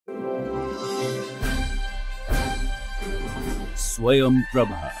Swayam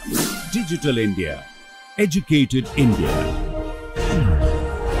Prabha. Digital India. Educated India.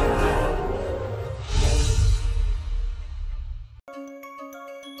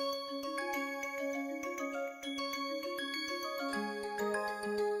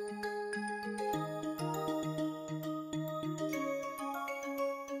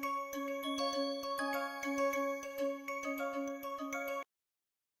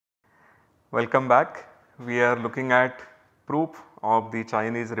 Welcome back. We are looking at proof of the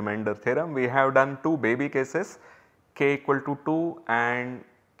Chinese remainder theorem. We have done two baby cases, k equal to 2 and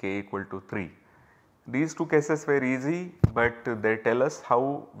k equal to 3. These two cases were easy, but they tell us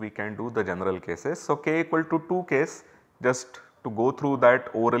how we can do the general cases. So, k equal to 2 case, just to go through that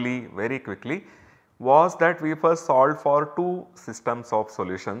orally very quickly, was that we first solved for two systems of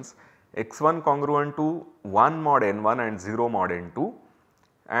solutions, x1 congruent to 1 mod n1 and 0 mod n2,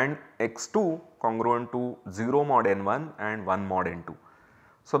 and x2 congruent to 0 mod n1 and 1 mod n2.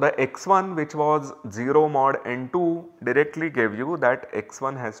 So, the x1 which was 0 mod n2 directly gave you that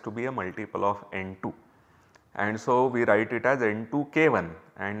x1 has to be a multiple of n2, and so we write it as n2 k1,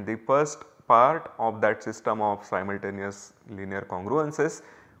 and the first part of that system of simultaneous linear congruences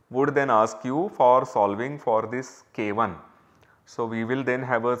would then ask you for solving for this k1. So, we will then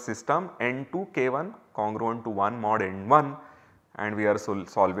have a system n2 k1 congruent to 1 mod n1, and we are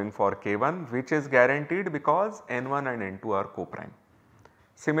solving for k1 which is guaranteed because n1 and n2 are co-prime.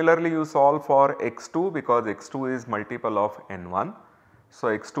 Similarly, you solve for x2 because x2 is multiple of n1. So,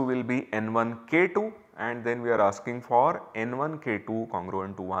 x2 will be n1 k2, and then we are asking for n1 k2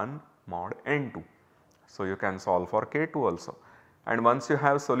 congruent to 1 mod n2. So, you can solve for k2 also, and once you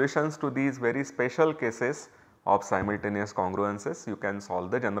have solutions to these very special cases of simultaneous congruences, you can solve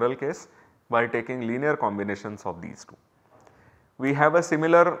the general case by taking linear combinations of these two. We have a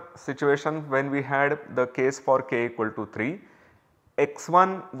similar situation when we had the case for k equal to 3.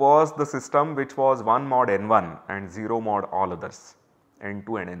 x1 was the system which was 1 mod n1 and 0 mod all others,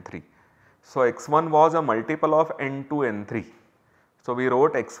 n2 and n3. So, x1 was a multiple of n2 n3. So, we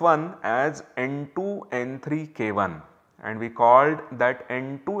wrote x1 as n2 n3 k1, and we called that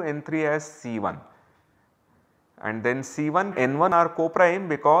n2 n3 as c1, and then c1 n1 are co-prime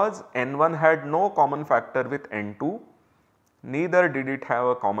because n1 had no common factor with n2, neither did it have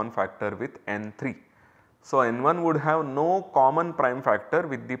a common factor with n3. So, n1 would have no common prime factor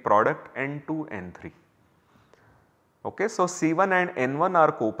with the product n2 n3. Okay, so, c1 and n1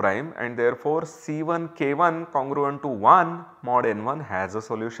 are co-prime, and therefore, c1 k1 congruent to 1 mod n1 has a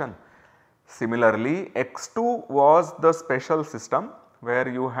solution. Similarly, x2 was the special system where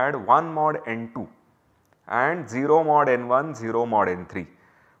you had 1 mod n2 and 0 mod n1, 0 mod n3.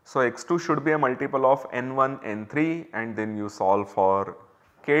 So, x2 should be a multiple of n1 n3, and then you solve for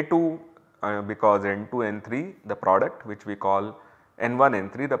k2 because n2 n3 the product which we call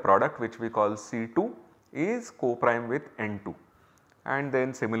n1 n3 the product which we call c2 is co-prime with n2, and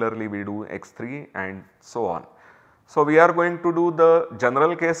then similarly we do x3 and so on. So, we are going to do the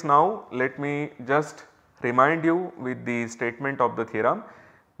general case now. Let me just remind you with the statement of the theorem.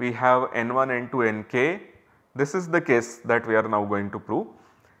 We have n1 n2 nk. This is the case that we are now going to prove.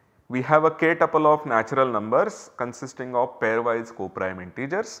 We have a k tuple of natural numbers consisting of pairwise co-prime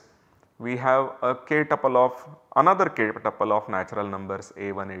integers. We have a k tuple of another k tuple of natural numbers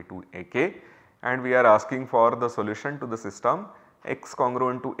a1, a2, ak, and we are asking for the solution to the system x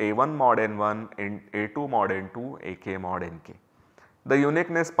congruent to a1 mod n1 and a2 mod n2, ak mod nk. The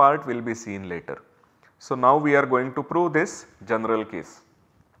uniqueness part will be seen later. So, now we are going to prove this general case.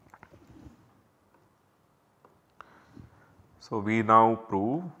 So, we now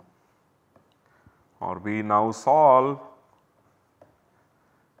prove or we now solve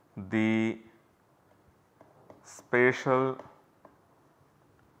the spatial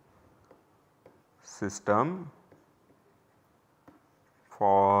system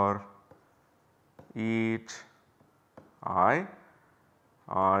for each I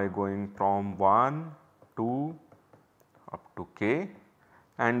going from 1 to up to k,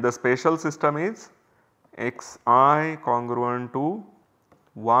 and the spatial system is xi congruent to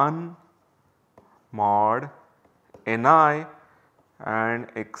 1 mod ni and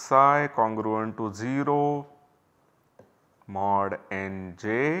xi congruent to 0 mod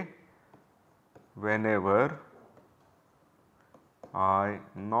nj whenever I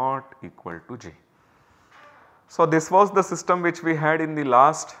not equal to j. So, this was the system which we had in the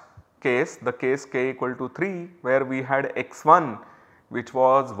last case, the case k equal to 3, where we had x1 which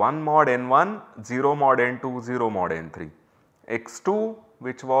was 1 mod n1, 0 mod n2, 0 mod n3, x2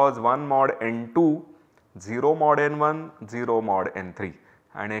 which was 1 mod n2, 0 mod n1, 0 mod n3,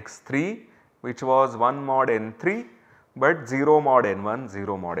 and x3 which was 1 mod n3, but 0 mod n1,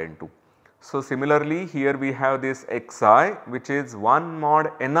 0 mod n2. So, similarly here we have this xi which is 1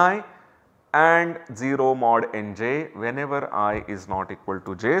 mod ni and 0 mod nj whenever I is not equal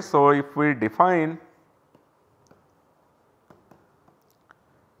to j. So, if we define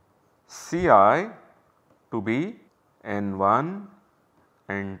Ci to be n1,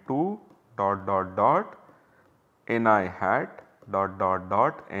 n2 dot ni hat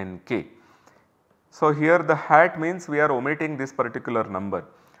dot nk. So, here the hat means we are omitting this particular number.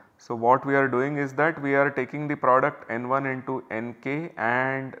 So, what we are doing is that we are taking the product n1 into nk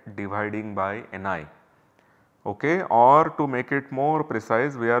and dividing by ni, okay, or to make it more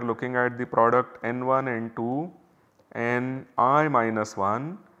precise we are looking at the product n1 into ni minus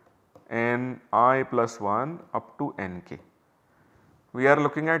 1 ni plus 1 up to nk. We are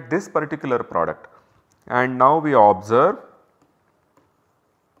looking at this particular product and now we observe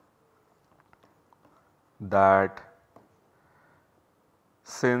that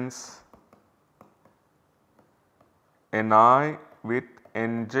since ni with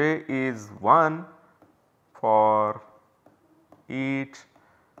nj is 1 for each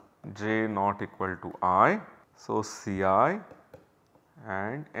j not equal to I. So, Ci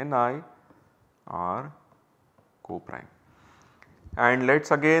and ni are co-prime. And let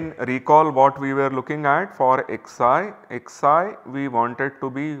us again recall what we were looking at for xi. Xi we wanted to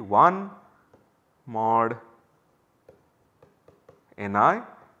be 1 mod ni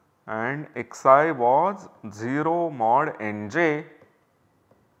and xi was 0 mod nj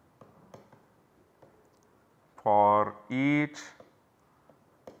for each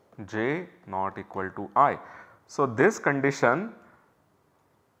j not equal to I. So, this condition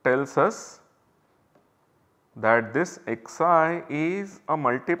tells us that this xi is a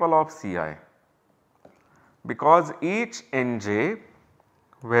multiple of Ci, because each nj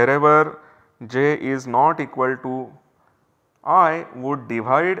wherever j is not equal to I would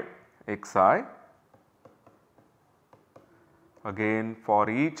divide xi again for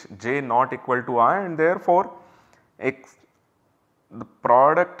each j not equal to I, and therefore the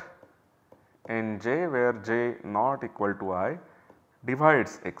product nj where j not equal to I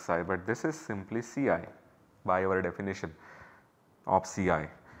divides xi, but this is simply Ci by our definition of Ci.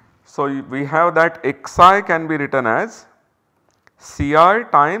 So, we have that xi can be written as Ci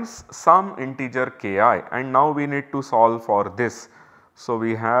times some integer ki, and now we need to solve for this. So,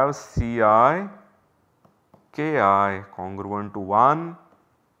 we have Ci ki congruent to 1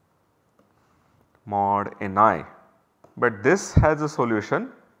 mod ni, but this has a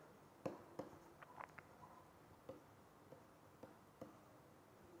solution.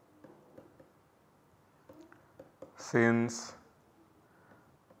 Since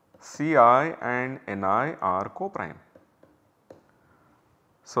Ci and ni are co-prime.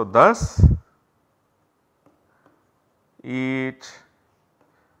 So, thus each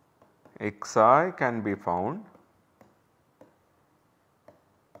xi can be found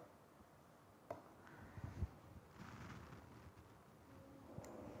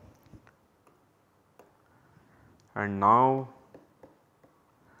and now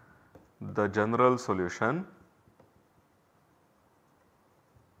the general solution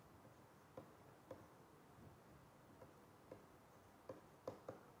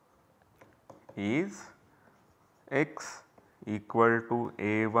is x equal to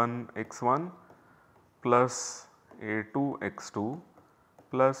a1 x1 plus a2 x2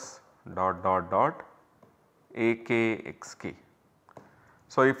 plus dot ak xk.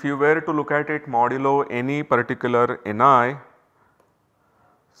 So, if you were to look at it modulo any particular ni,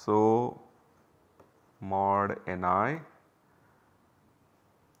 so mod ni,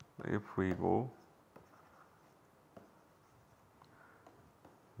 if we go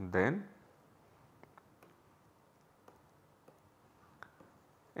then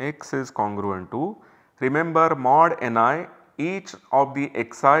x is congruent to, remember mod ni, each of the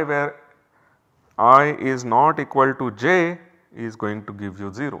xi where I is not equal to j is going to give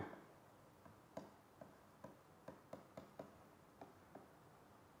you 0.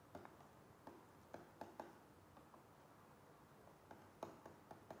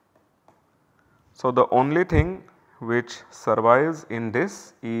 So, the only thing which survives in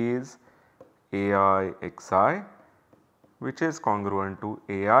this is ai xi, which is congruent to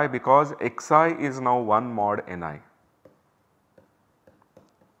ai because xi is now 1 mod ni.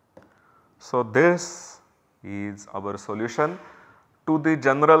 So, this is our solution to the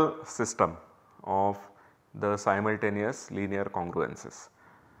general system of the simultaneous linear congruences.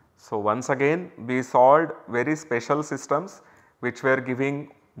 So, once again we solved very special systems which were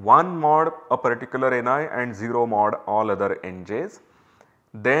giving 1 mod a particular ni and 0 mod all other nj's.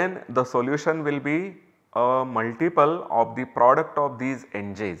 Then the solution will be a multiple of the product of these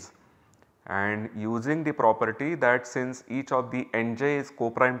nj's, and using the property that since each of the nj is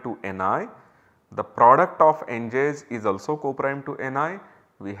co-prime to ni, the product of nj's is also co-prime to ni,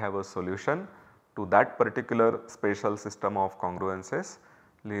 we have a solution to that particular spatial system of congruences,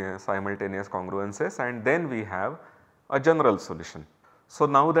 simultaneous congruences, and then we have a general solution. So,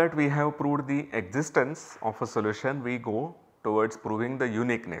 now that we have proved the existence of a solution, we go towards proving the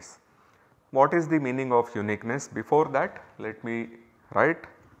uniqueness. What is the meaning of uniqueness? Before that, let me write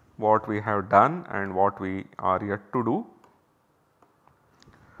what we have done and what we are yet to do.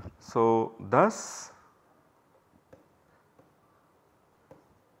 So, thus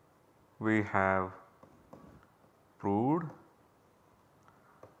we have proved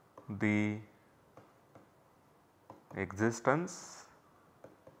the existence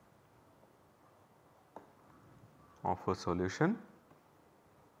of a solution,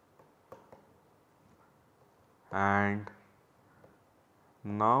 and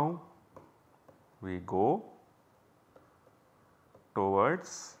now we go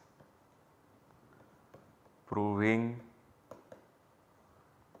towards proving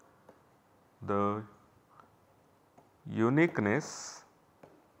the uniqueness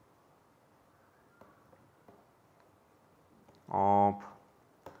of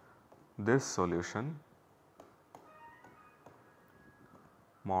this solution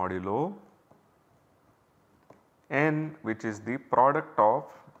modulo n, which is the product of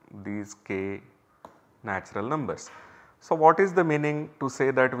these k natural numbers. So, what is the meaning to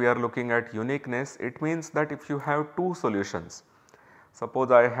say that we are looking at uniqueness? It means that if you have two solutions,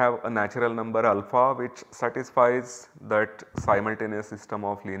 suppose I have a natural number alpha which satisfies that simultaneous system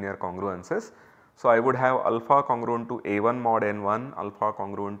of linear congruences. So, I would have alpha congruent to a1 mod n1, alpha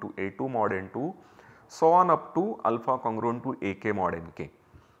congruent to a2 mod n2, so on up to alpha congruent to ak mod nk.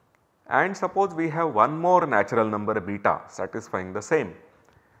 And suppose we have one more natural number beta satisfying the same,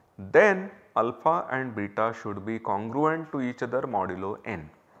 then alpha and beta should be congruent to each other modulo n.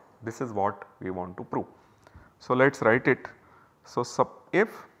 This is what we want to prove. So, let us write it. So, if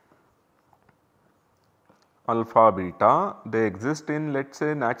alpha beta they exist in, let us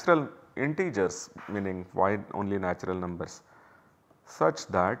say, natural integers, meaning why only natural numbers, such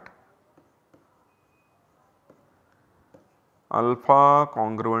that alpha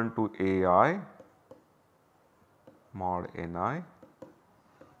congruent to ai mod ni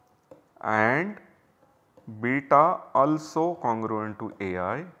and beta also congruent to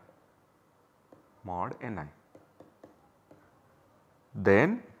ai mod ni,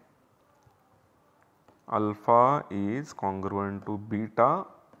 then alpha is congruent to beta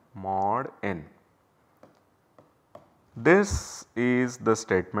mod n. This is the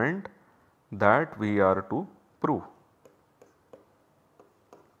statement that we are to prove.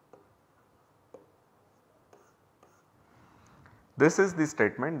 This is the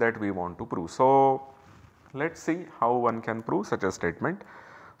statement that we want to prove. So, let us see how one can prove such a statement.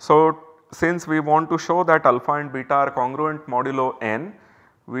 So, since we want to show that alpha and beta are congruent modulo n,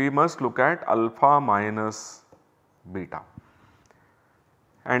 we must look at alpha minus beta,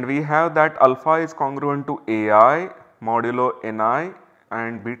 and we have that alpha is congruent to ai modulo ni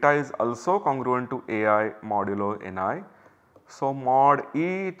and beta is also congruent to ai modulo ni. So, mod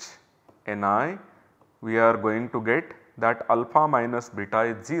each ni we are going to get that alpha minus beta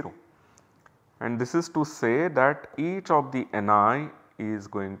is 0, and this is to say that each of the ni is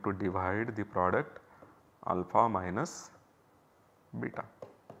going to divide the product alpha minus beta.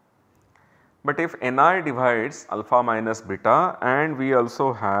 But if ni divides alpha minus beta and we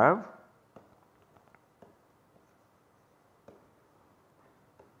also have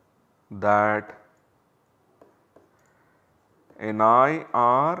that ni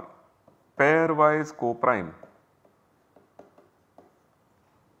are pairwise co-prime,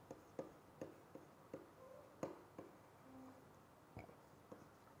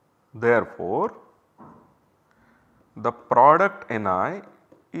 therefore, the product ni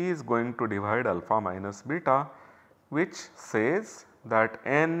is going to divide alpha minus beta, which says that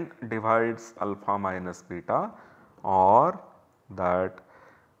n divides alpha minus beta, or that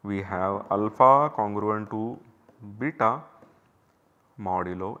we have alpha congruent to beta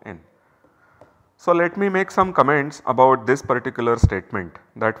modulo n. So, let me make some comments about this particular statement,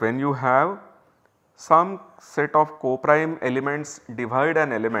 that when you have some set of co-prime elements divide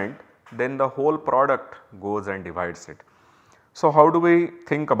an element, then the whole product goes and divides it. So, how do we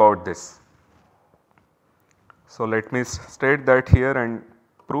think about this? So, let me state that here and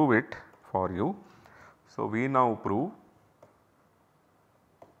prove it for you. So, we now prove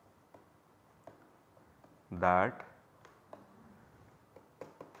that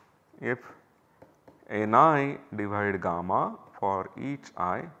if Ni divide gamma for each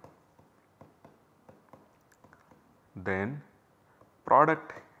I, then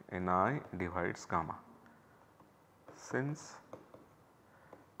product Ni divides gamma. Since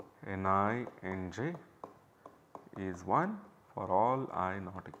Ni Nj is 1 for all I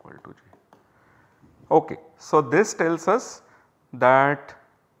not equal to j. Okay. So, this tells us that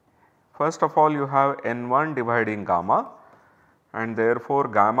first of all you have N1 dividing gamma, and therefore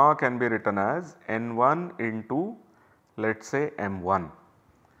gamma can be written as N1 into let us say M1.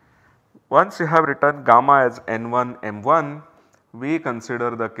 Once you have written gamma as N1 M1, we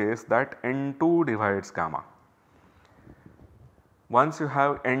consider the case that N2 divides gamma. Once you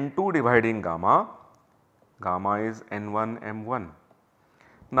have N2 dividing gamma, gamma is N1 M1.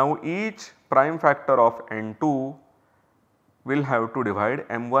 Now each prime factor of N2 will have to divide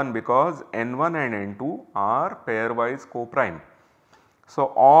M1 because N1 and N2 are pairwise co-prime.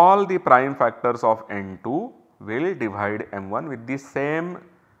 So all the prime factors of N2 will divide M1 with the same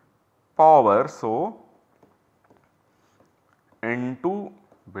power. So N2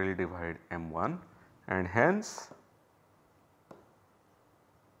 will divide M1 and hence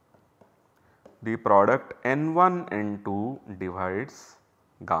the product N1 N2 divides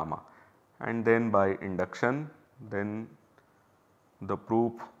gamma, and then by induction then the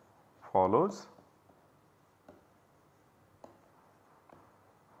proof follows.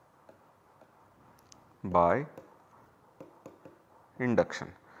 By induction.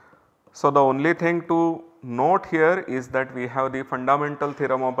 So, the only thing to note here is that we have the fundamental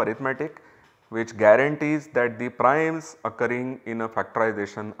theorem of arithmetic which guarantees that the primes occurring in a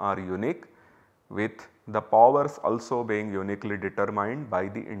factorization are unique, with the powers also being uniquely determined by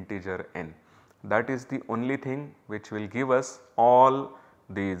the integer n. That is the only thing which will give us all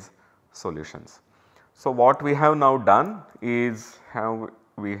these solutions. So, what we have now done is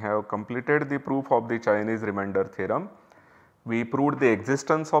we have completed the proof of the Chinese remainder theorem. We proved the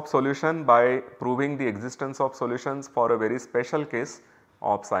existence of solution by proving the existence of solutions for a very special case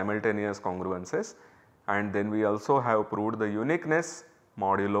of simultaneous congruences, and then we also have proved the uniqueness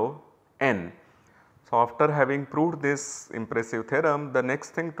modulo n. So, after having proved this impressive theorem, the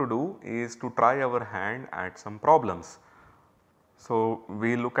next thing to do is to try our hand at some problems. So,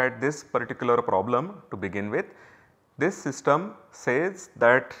 we look at this particular problem to begin with. This system says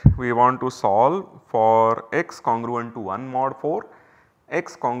that we want to solve for x congruent to 1 mod 4,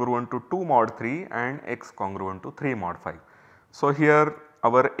 x congruent to 2 mod 3 and x congruent to 3 mod 5. So, here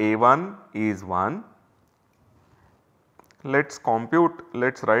our A1 is 1. Let us compute,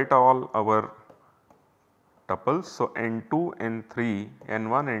 let us write all our tuples. So, N2, N3,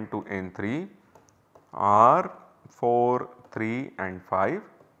 N1, N2, N3 are 4, 3 and 5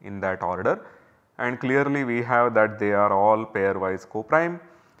 in that order, and clearly we have that they are all pairwise co-prime.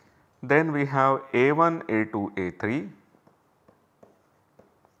 Then we have A1, A2, A3.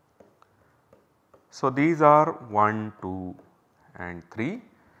 So, these are 1, 2 and 3,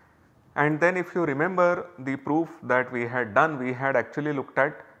 and then if you remember the proof that we had done, we had actually looked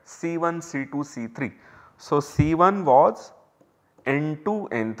at C1, C2, C3. So, C1 was N2,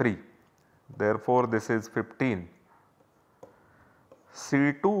 N3, therefore this is 15.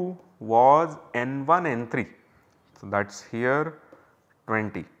 C2 was N1, N3, so that is here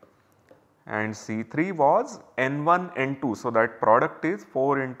 20, and C3 was N1, N2, so that product is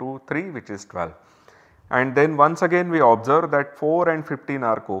 4 into 3 which is 12. And then once again we observe that 4 and 15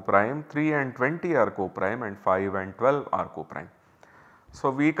 are co-prime, 3 and 20 are co-prime and 5 and 12 are co-prime. So,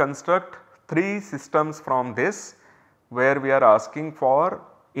 we construct 3 systems from this where we are asking for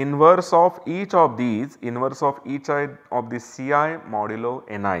inverse of each of these, inverse of each of the Ci modulo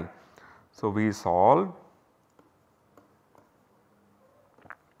Ni. So, we solve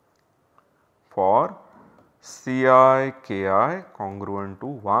for Ci Ki congruent to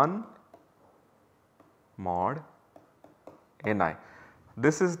 1 mod Ni.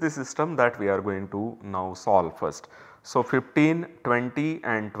 This is the system that we are going to now solve first. So, 15, 20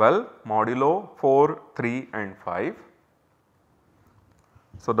 and 12 modulo 4, 3 and 5.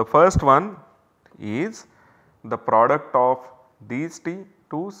 So, the first one is the product of these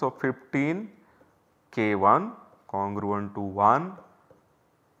two. So, 15 K1 congruent to 1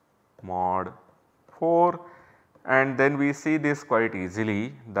 mod 4, and then we see this quite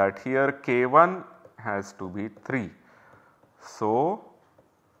easily that here K1 has to be 3. So,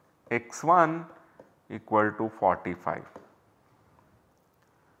 x1 equal to 45.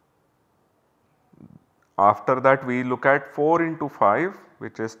 After that we look at 4 into 5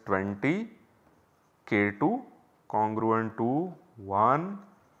 which is 20 K2 congruent to 1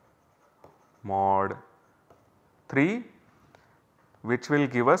 mod 3, which will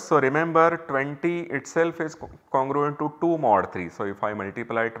give us, so remember 20 itself is congruent to 2 mod 3. So, if I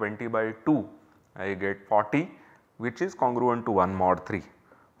multiply 20 by 2 I get 40, which is congruent to 1 mod 3.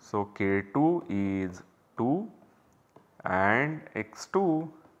 So, K2 is 2 and X2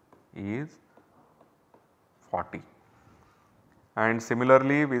 is 40. And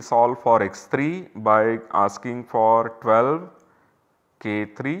similarly we solve for X3 by asking for 12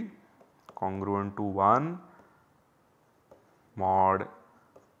 K3 congruent to 1 mod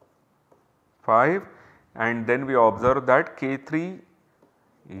 5, and then we observe that K3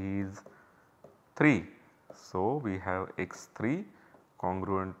 is 3. So, we have X3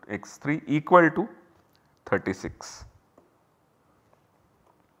 congruent X3 equal to 36.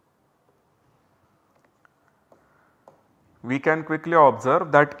 We can quickly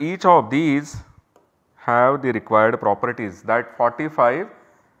observe that each of these have the required properties, that 45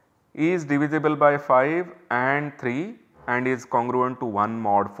 is divisible by 5 and 3 and is congruent to 1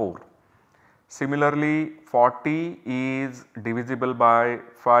 mod 4. Similarly, 40 is divisible by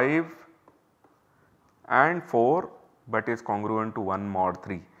 5 and 4 but is congruent to 1 mod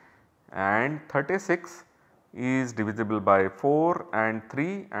 3, and 36 is divisible by 4 and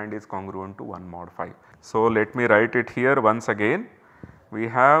 3 and is congruent to 1 mod 5. So, let me write it here once again. We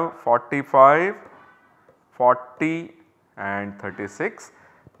have 45, 40 and 36.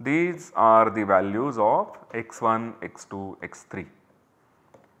 These are the values of x1, x2, x3.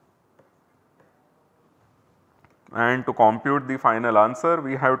 And to compute the final answer,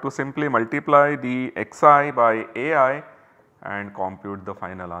 we have to simply multiply the xi by ai and compute the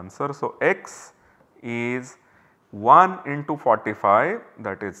final answer. So, x is 1 into 45,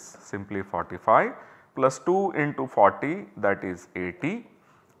 that is simply 45, plus 2 into 40, that is 80,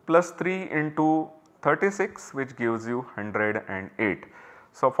 plus 3 into 36, which gives you 108.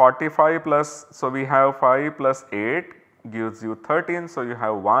 So, 45 plus, so we have 5 plus 8 gives you 13. So, you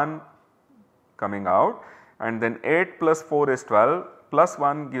have 1 coming out, and then 8 plus 4 is 12, plus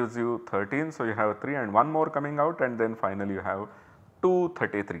 1 gives you 13. So, you have 3 and 1 more coming out, and then finally you have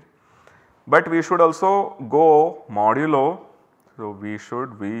 233. But we should also go modulo. So,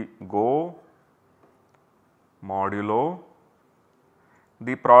 we go modulo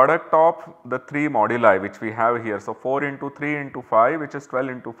the product of the 3 moduli which we have here. So, 4 into 3 into 5, which is 12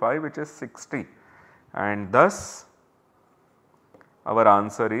 into 5, which is 60, and thus our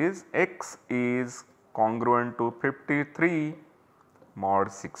answer is x is congruent to 53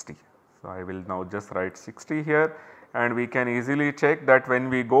 mod 60. So, I will now just write 60 here, and we can easily check that when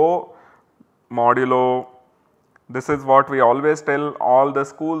we go modulo, this is what we always tell all the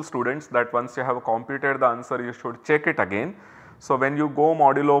school students, that once you have computed the answer you should check it again. So, when you go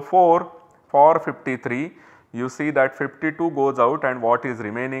modulo 4 for 53, you see that 52 goes out and what is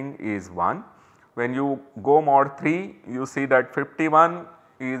remaining is 1. When you go mod 3, you see that 51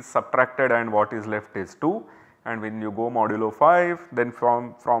 is subtracted and what is left is 2, and when you go modulo 5, then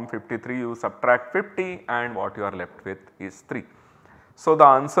from 53 you subtract 50 and what you are left with is 3. So, the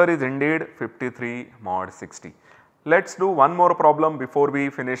answer is indeed 53 mod 60. Let us do one more problem before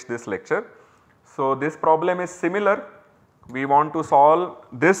we finish this lecture. So, this problem is similar. We want to solve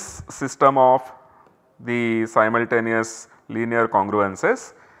this system of the simultaneous linear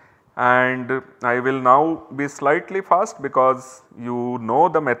congruences, and I will now be slightly fast because you know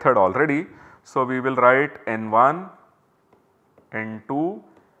the method already. So, we will write n1, n2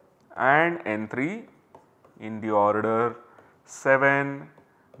 and n3 in the order 7,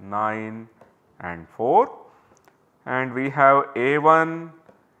 9 and 4, and we have a1,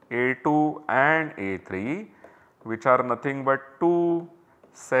 a2 and a3, which are nothing but 2,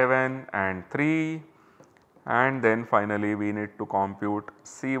 7 and 3, and then finally we need to compute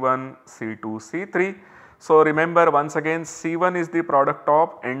C1, C2, C3. So, remember once again C1 is the product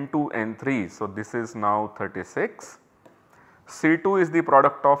of n2, n3. So, this is now 36. C2 is the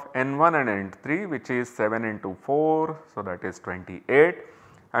product of n1 and n3, which is 7 into 4. So, that is 28,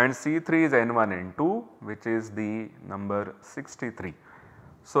 and C3 is n1 n2, which is the number 63.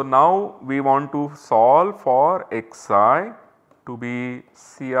 So, now we want to solve for xi to be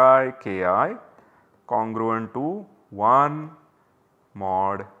Ci Ki congruent to 1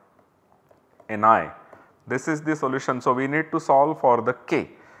 mod Ni. This is the solution. So, we need to solve for the k.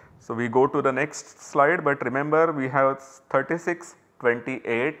 So, we go to the next slide, but remember we have 36,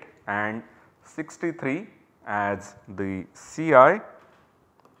 28 and 63 as the Ci.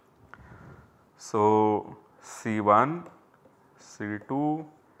 So, C1, C2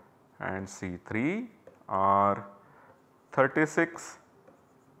 and C3 are 36,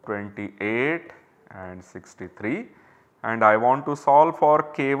 28 and 63, and I want to solve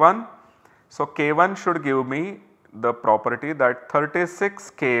for K1. So, K1 should give me the property that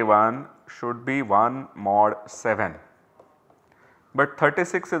 36 K1 should be 1 mod 7. But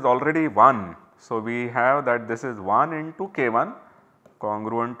 36 is already 1. So, we have that this is 1 into K1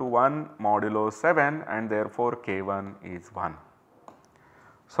 congruent to 1 modulo 7 and therefore K1 is 1.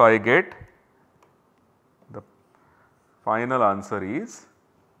 So, I get the final answer is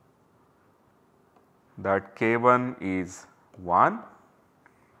that K1 is 1.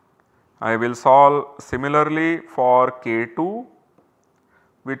 I will solve similarly for K2,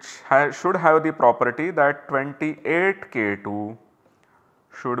 which should have the property that 28 K2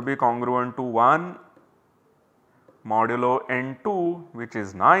 should be congruent to 1 modulo N2, which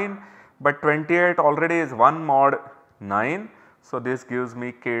is 9, but 28 already is 1 mod 9. So, this gives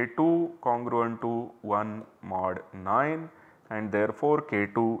me K2 congruent to 1 mod 9 and therefore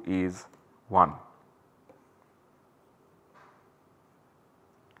K2 is 1.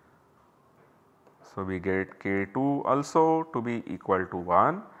 So, we get K2 also to be equal to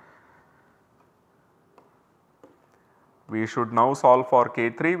 1. We should now solve for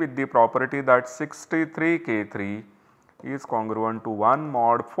K3 with the property that 63 K3 is congruent to 1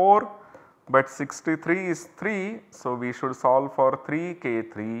 mod 4, but 63 is 3. So, we should solve for 3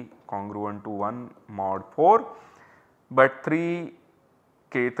 K3 congruent to 1 mod 4, but 3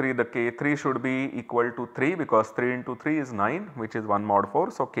 K3, the K3 should be equal to 3 because 3 into 3 is 9, which is 1 mod 4.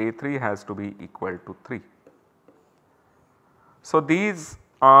 So, K3 has to be equal to 3. So, these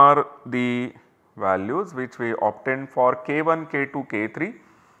are the values which we obtained for K1, K2, K3,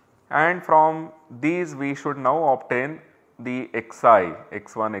 and from these we should now obtain the xi,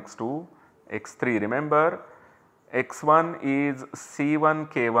 x1, x2, x3. Remember, x1 is C1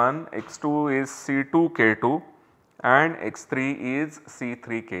 K1, x2 is C2 K2 and x3 is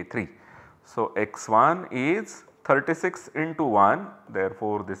C3 K3. So, x1 is 36 into 1,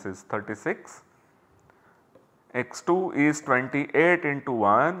 therefore, this is 36. x2 is 28 into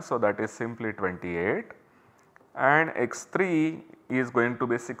 1, so that is simply 28, and x3 is going to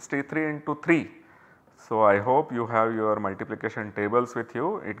be 63 into 3. So, I hope you have your multiplication tables with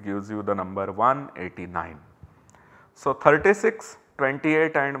you, it gives you the number 189. So, 36,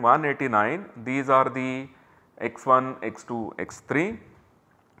 28 and 189, these are the x1, x2, x3,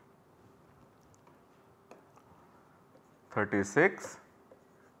 36,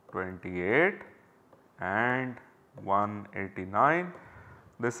 28 and 189.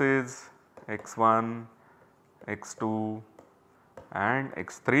 This is x1, x2 and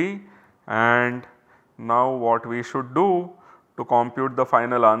x3, and now what we should do to compute the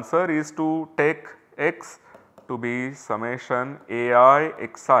final answer is to take x to be summation ai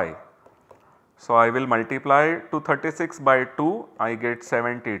xi. So, I will multiply 236 by 2, I get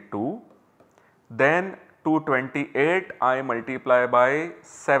 72, then 228 I multiply by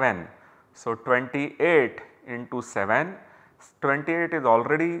 7. So, 28 into 7, 28 is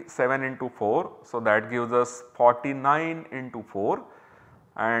already 7 into 4. So, that gives us 49 into 4,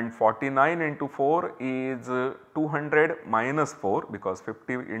 and 49 into 4 is 200 minus 4 because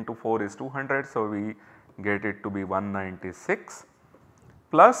 50 into 4 is 200. So, we get it to be 196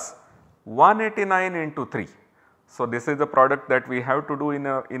 plus 189 into 3. So, this is the product that we have to do in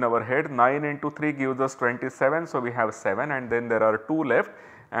our head. 9 into 3 gives us 27. So, we have 7 and then there are 2 left,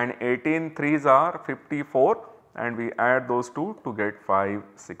 and 18 3s are 54 and we add those two to get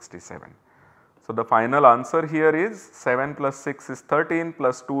 567. So, the final answer here is 7 plus 6 is 13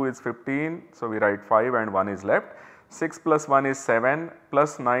 plus 2 is 15. So, we write 5 and 1 is left. 6 plus 1 is 7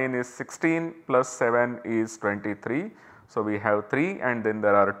 plus 9 is 16 plus 7 is 23. So, we have 3 and then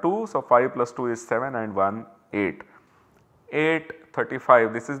there are 2. So, 5 plus 2 is 7 and 1 8. 8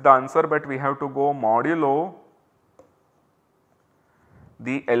 35, this is the answer, but we have to go modulo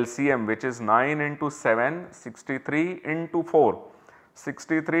the LCM, which is 9 into 7, 63 into 4.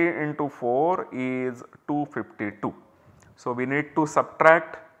 63 into 4 is 252. So, we need to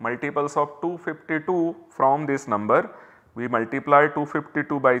subtract multiples of 252 from this number. We multiply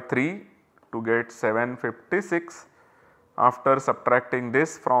 252 by 3 to get 756. After subtracting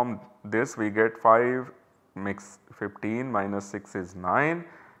this from this, we get 5 makes 15 minus 6 is 9.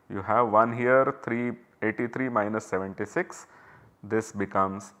 You have 1 here, 383 minus 76, this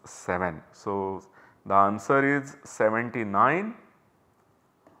becomes 7. So, the answer is 79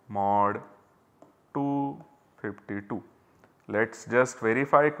 mod 252. Let us just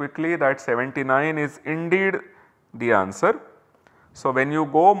verify quickly that 79 is indeed the answer. So, when you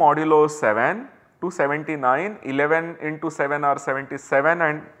go modulo 7 to 79, 11 into 7 are 77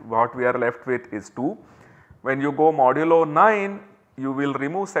 and what we are left with is 2. When you go modulo 9, you will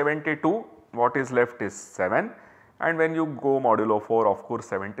remove 72, what is left is 7, and when you go modulo 4, of course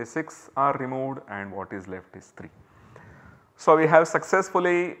 76 are removed and what is left is 3. So, we have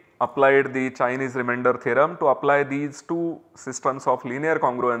successfully applied the Chinese remainder theorem to apply these two systems of linear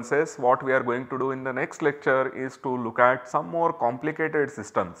congruences. What we are going to do in the next lecture is to look at some more complicated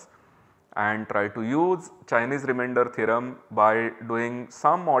systems and try to use Chinese remainder theorem by doing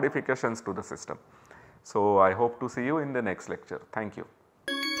some modifications to the system. So, I hope to see you in the next lecture. Thank you.